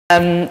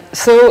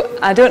So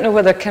I don't know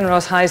whether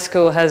KINROSS High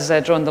School has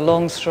drawn the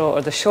long straw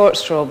or the short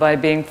straw by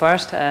being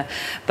first,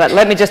 but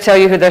let me just tell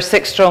you who their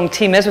six-strong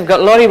team is. We've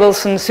got Laurie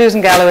Wilson,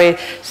 Susan Galloway,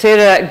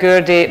 Sarah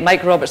Gurdy,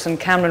 Mike Robertson,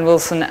 Cameron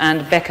Wilson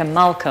and Becca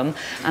Malcolm,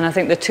 and I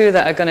think the two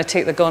that are going to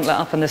take the gauntlet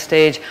up on the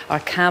stage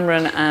are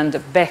Cameron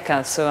and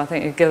Becca, so I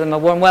think you give them a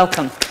warm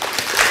welcome.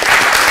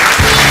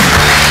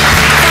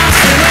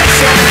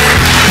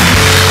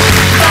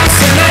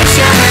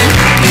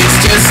 It's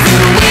just the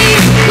way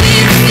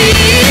we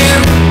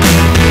feel.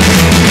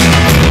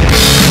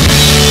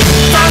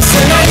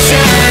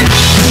 Fascination,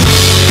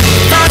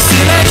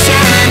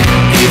 fascination.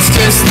 It's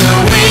just the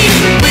way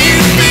we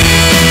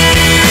feel.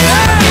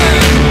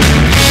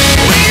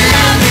 We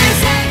love this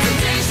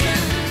agitation.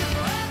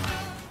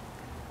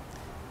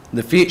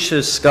 The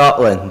future's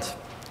Scotland,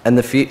 and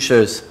the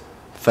future's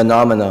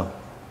phenomenal.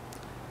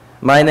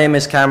 My name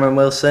is Cameron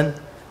Wilson.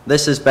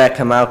 This is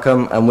Becca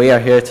Malcolm, and we are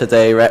here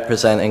today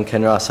representing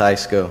KINROSS High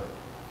School.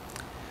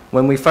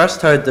 When we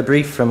first heard the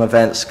brief from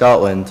Event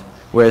Scotland,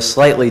 we were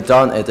slightly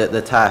daunted at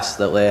the task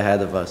that lay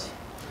ahead of us,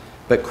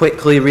 but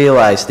quickly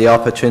realised the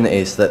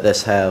opportunities that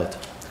this held.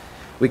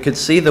 We could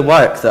see the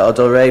work that had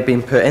already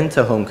been put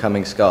into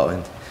Homecoming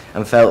Scotland,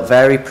 and felt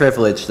very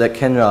privileged that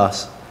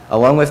KINROSS,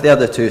 along with the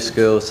other two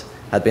schools,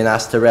 had been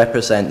asked to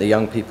represent the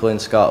young people in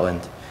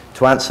Scotland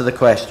to answer the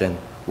question,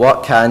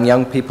 what can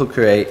young people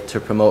create to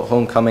promote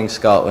Homecoming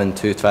Scotland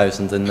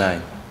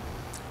 2009?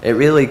 It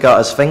really got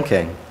us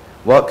thinking,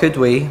 what could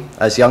we,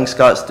 as young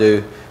Scots,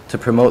 do to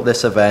promote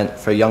this event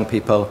for young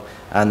people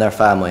and their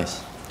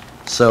families?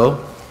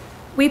 So,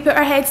 we put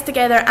our heads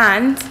together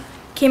and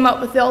came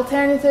up with the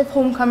alternative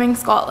Homecoming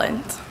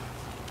Scotland.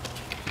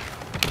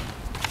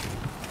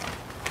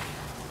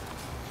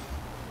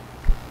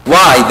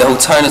 Why the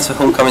alternative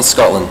Homecoming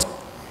Scotland?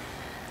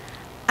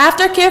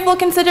 After careful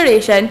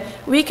consideration,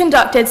 we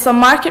conducted some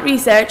market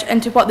research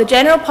into what the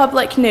general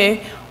public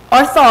knew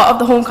or thought of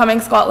the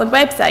Homecoming Scotland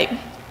website.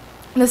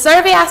 The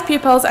survey asked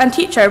pupils and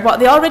teachers what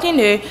they already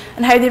knew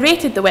and how they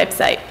rated the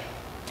website.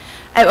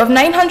 Out of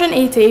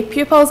 980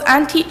 pupils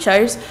and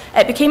teachers,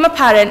 it became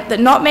apparent that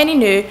not many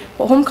knew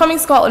what Homecoming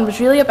Scotland was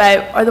really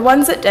about, or the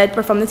ones that did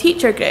were from the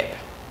teacher group.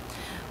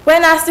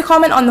 When asked to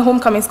comment on the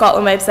Homecoming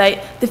Scotland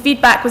website, the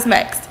feedback was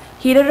mixed.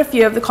 Here are a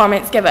few of the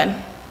comments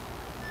given.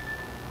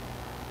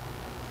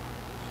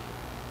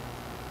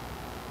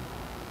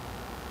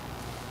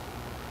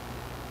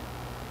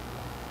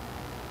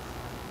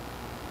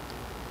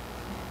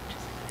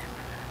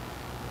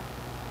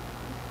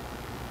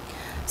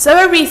 So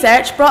our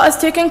research brought us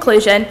to a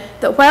conclusion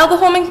that while the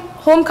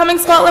Homecoming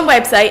Scotland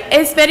website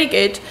is very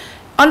good,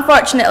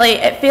 unfortunately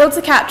it failed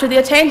to capture the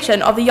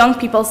attention of the young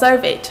people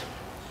surveyed.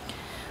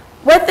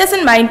 With this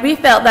in mind, we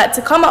felt that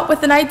to come up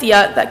with an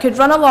idea that could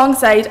run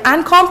alongside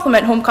and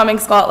complement Homecoming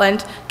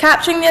Scotland,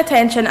 capturing the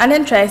attention and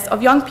interest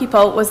of young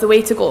people was the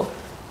way to go.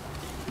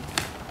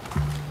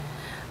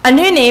 A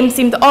new name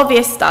seemed the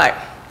obvious start.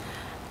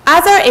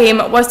 As our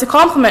aim was to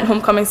complement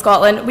Homecoming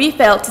Scotland, we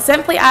felt to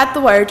simply add the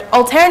word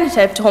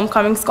alternative to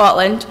Homecoming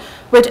Scotland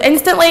would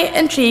instantly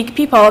intrigue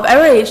people of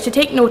our age to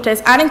take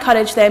notice and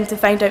encourage them to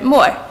find out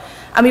more.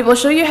 And we will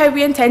show you how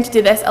we intend to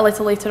do this a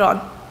little later on.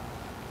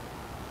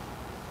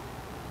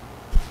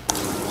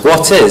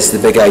 What is the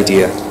big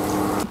idea?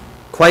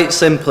 quite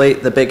simply,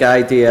 the big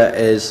idea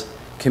is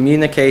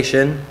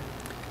communication,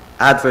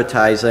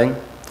 advertising,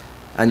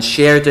 and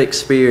shared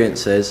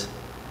experiences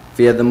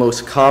via the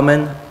most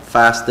common,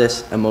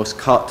 fastest, and most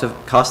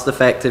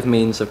cost-effective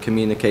means of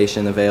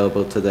communication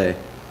available today,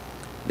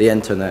 the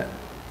internet.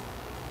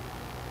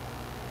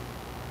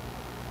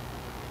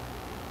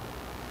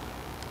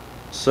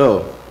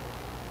 So,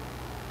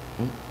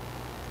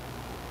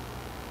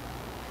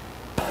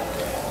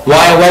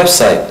 why a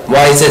website?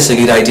 Why is this a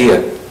good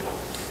idea?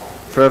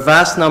 for a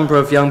vast number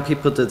of young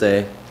people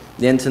today,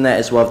 the internet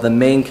is one of the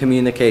main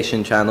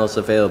communication channels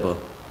available.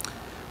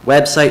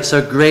 Websites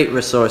are great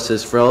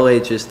resources for all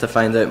ages to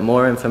find out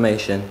more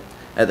information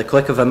at the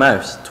click of a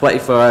mouse,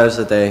 24 hours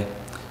a day,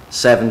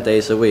 7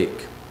 days a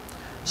week.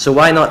 So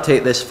why not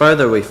take this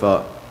further, we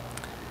thought.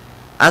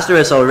 As there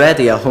is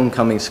already a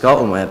Homecoming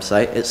Scotland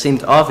website, it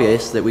seemed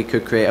obvious that we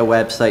could create a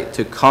website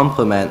to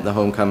complement the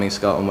Homecoming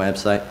Scotland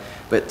website,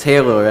 but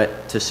tailor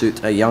it to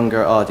suit a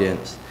younger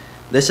audience.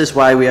 This is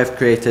why we have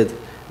created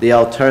the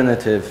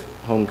alternative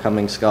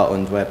Homecoming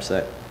Scotland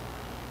website.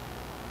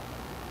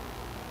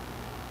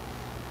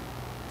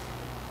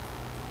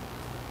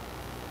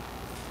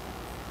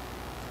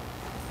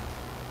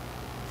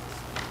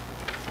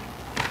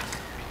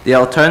 The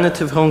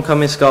alternative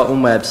Homecoming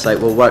Scotland website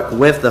will work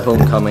with the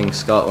Homecoming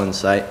Scotland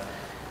site,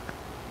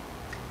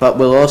 but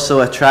will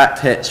also attract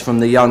hits from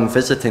the young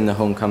visiting the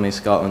Homecoming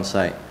Scotland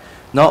site.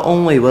 Not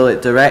only will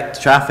it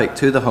direct traffic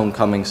to the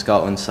Homecoming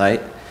Scotland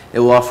site, it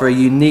will offer a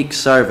unique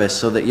service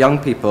so that young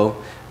people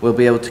will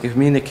be able to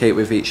communicate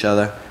with each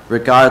other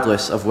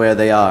regardless of where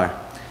they are.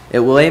 It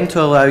will aim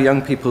to allow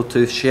young people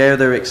to share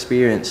their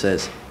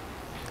experiences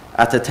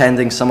at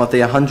attending some of the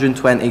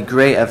 120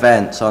 great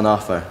events on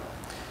offer.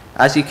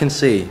 As you can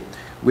see,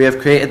 we have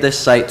created this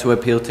site to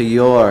appeal to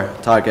your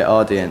target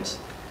audience,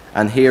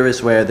 and here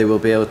is where they will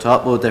be able to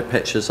upload their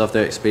pictures of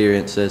their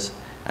experiences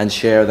and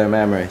share their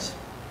memories.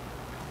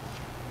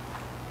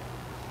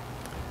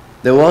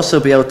 They will also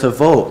be able to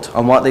vote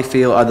on what they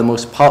feel are the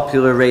most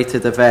popular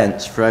rated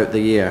events throughout the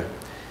year.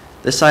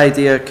 This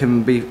idea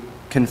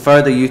can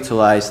further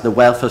utilise the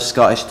wealth of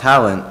Scottish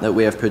talent that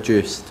we have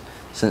produced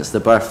since the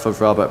birth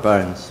of Robert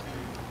Burns.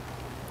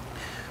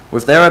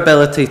 With their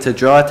ability to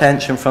draw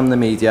attention from the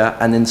media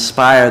and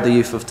inspire the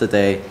youth of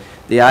today,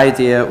 the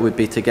idea would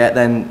be to get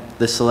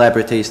the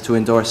celebrities to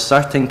endorse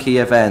certain key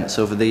events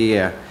over the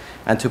year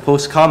and to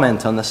post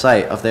comment on the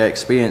site of their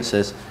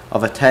experiences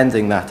of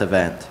attending that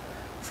event.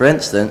 For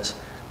instance,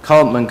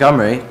 Colin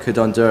Montgomery could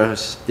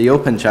endorse the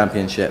Open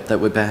Championship that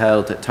would be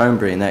held at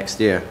Turnberry next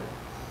year.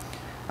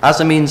 As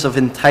a means of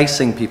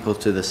enticing people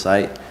to the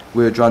site,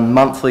 we would run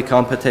monthly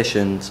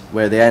competitions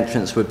where the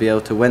entrants would be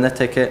able to win a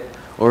ticket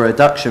or a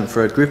reduction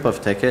for a group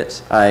of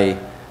tickets, i.e.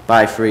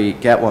 buy free,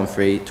 get one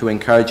free, to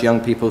encourage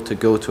young people to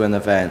go to an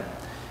event.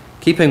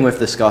 Keeping with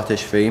the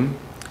Scottish theme,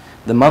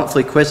 the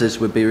monthly quizzes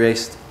would be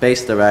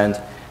based around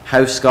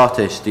how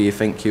Scottish do you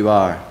think you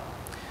are?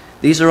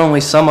 These are only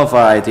some of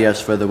our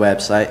ideas for the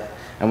website,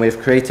 and we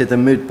have created a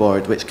mood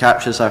board which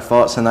captures our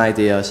thoughts and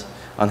ideas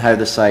on how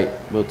the site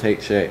will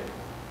take shape.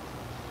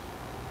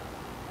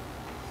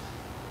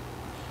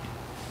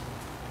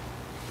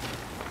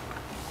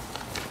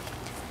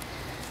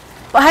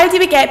 But how do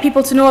we get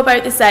people to know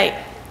about the site?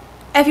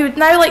 If you would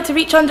now like to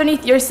reach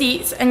underneath your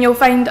seats, and you'll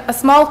find a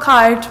small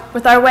card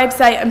with our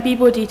website and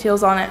Bebo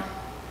details on it.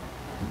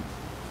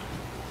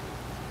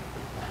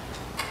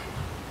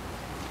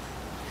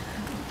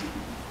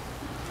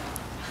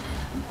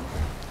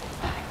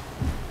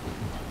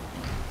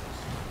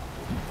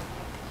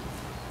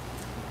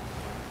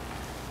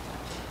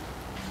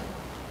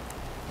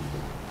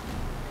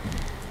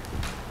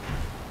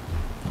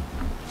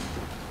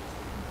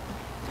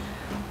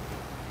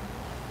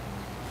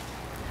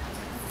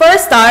 For a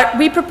start,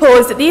 we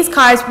propose that these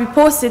cards be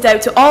posted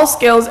out to all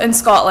schools in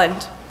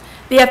Scotland.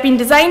 They have been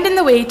designed in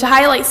the way to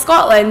highlight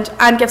Scotland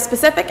and give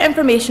specific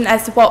information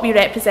as to what we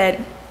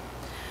represent.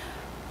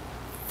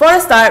 For a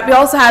start, we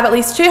also have at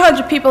least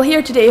 200 people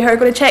here today who are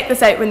going to check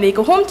this out when they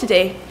go home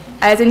today,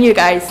 as in you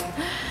guys.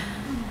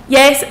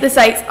 Yes, the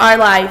sites are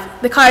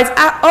live. The cards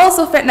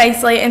also fit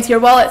nicely into your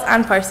wallets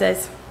and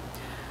purses.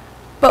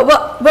 But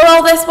will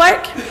all this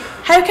work?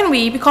 How can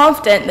we be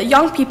confident that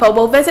young people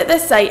will visit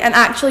this site and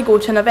actually go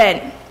to an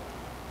event?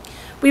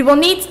 We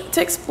need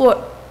to explore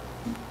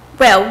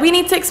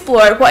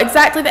what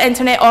exactly the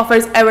internet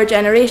offers our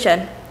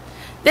generation.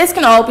 This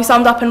can all be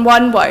summed up in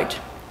one word: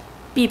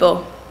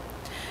 Bebo.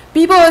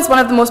 Bebo is one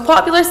of the most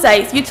popular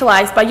sites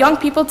utilised by young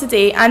people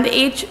today, and the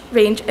age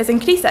range is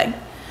increasing.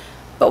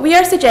 But what we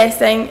are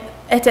suggesting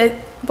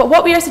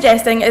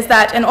is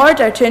that in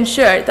order to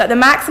ensure that the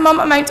maximum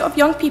amount of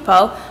young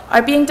people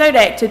are being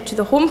directed to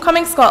the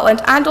Homecoming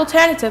Scotland and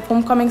Alternative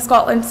Homecoming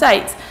Scotland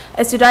sites,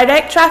 is to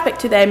direct traffic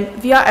to them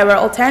via our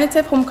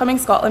Alternative Homecoming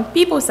Scotland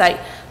Bebo site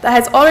that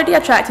has already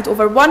attracted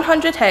over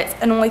 100 hits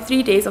in only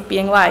 3 days of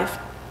being live.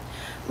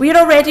 We are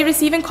already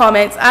receiving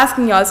comments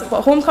asking us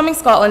what Homecoming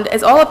Scotland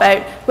is all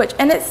about, which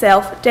in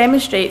itself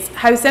demonstrates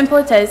how simple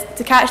it is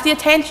to catch the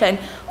attention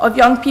of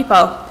young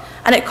people,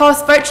 and it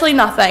costs virtually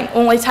nothing,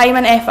 only time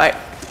and effort.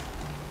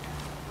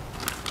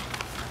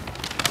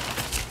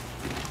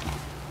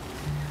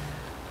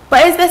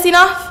 But is this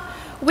enough?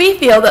 We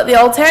feel that the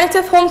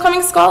Alternative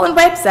Homecoming Scotland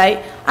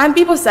website and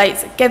Bebo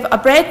sites give a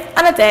breadth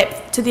and a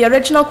depth to the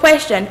original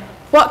question,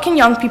 what can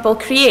young people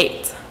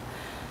create?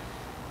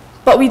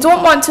 But we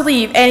don't want to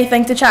leave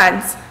anything to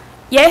chance.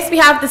 Yes, we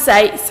have the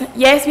sites,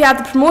 yes, we have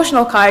the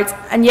promotional cards,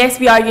 and yes,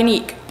 we are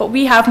unique, but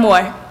we have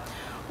more.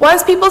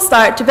 Once people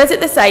start to visit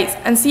the sites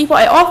and see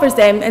what it offers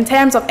them in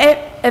terms of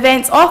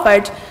events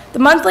offered, the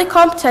monthly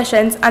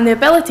competitions and the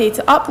ability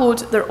to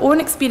upload their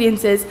own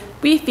experiences,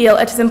 we feel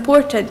it is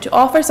important to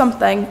offer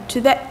something to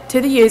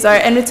the user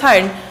in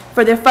return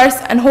for their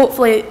first and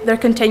hopefully their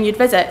continued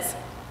visits.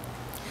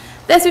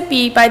 This would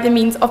be by the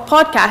means of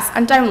podcasts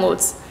and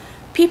downloads.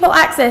 People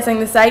accessing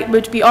the site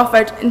would be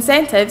offered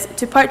incentives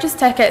to purchase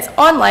tickets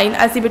online,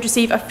 as they would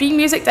receive a free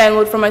music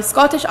download from a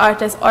Scottish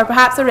artist, or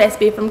perhaps a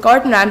recipe from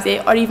Gordon Ramsay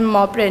or even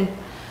Mob Brune.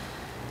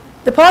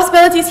 The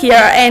possibilities here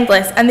are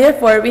endless, and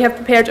therefore we have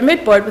prepared a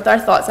mood board with our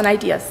thoughts and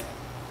ideas.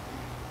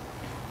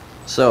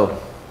 So,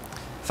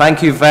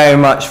 thank you very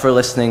much for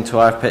listening to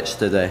our pitch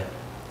today.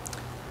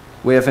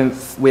 We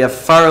have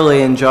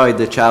thoroughly enjoyed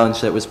the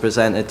challenge that was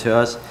presented to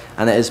us,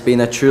 and it has been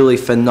a truly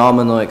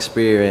phenomenal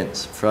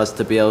experience for us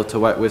to be able to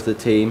work with the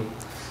team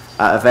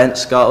at Event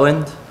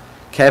Scotland,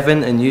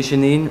 Kevin and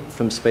Eugenie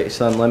from Space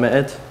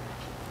Unlimited,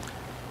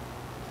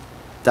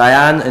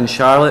 Diane and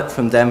Charlotte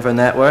from Denver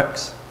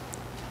Networks,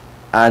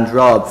 and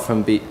Rob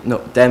from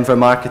Denver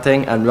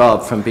Marketing, and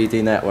Rob from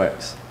BD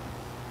Networks.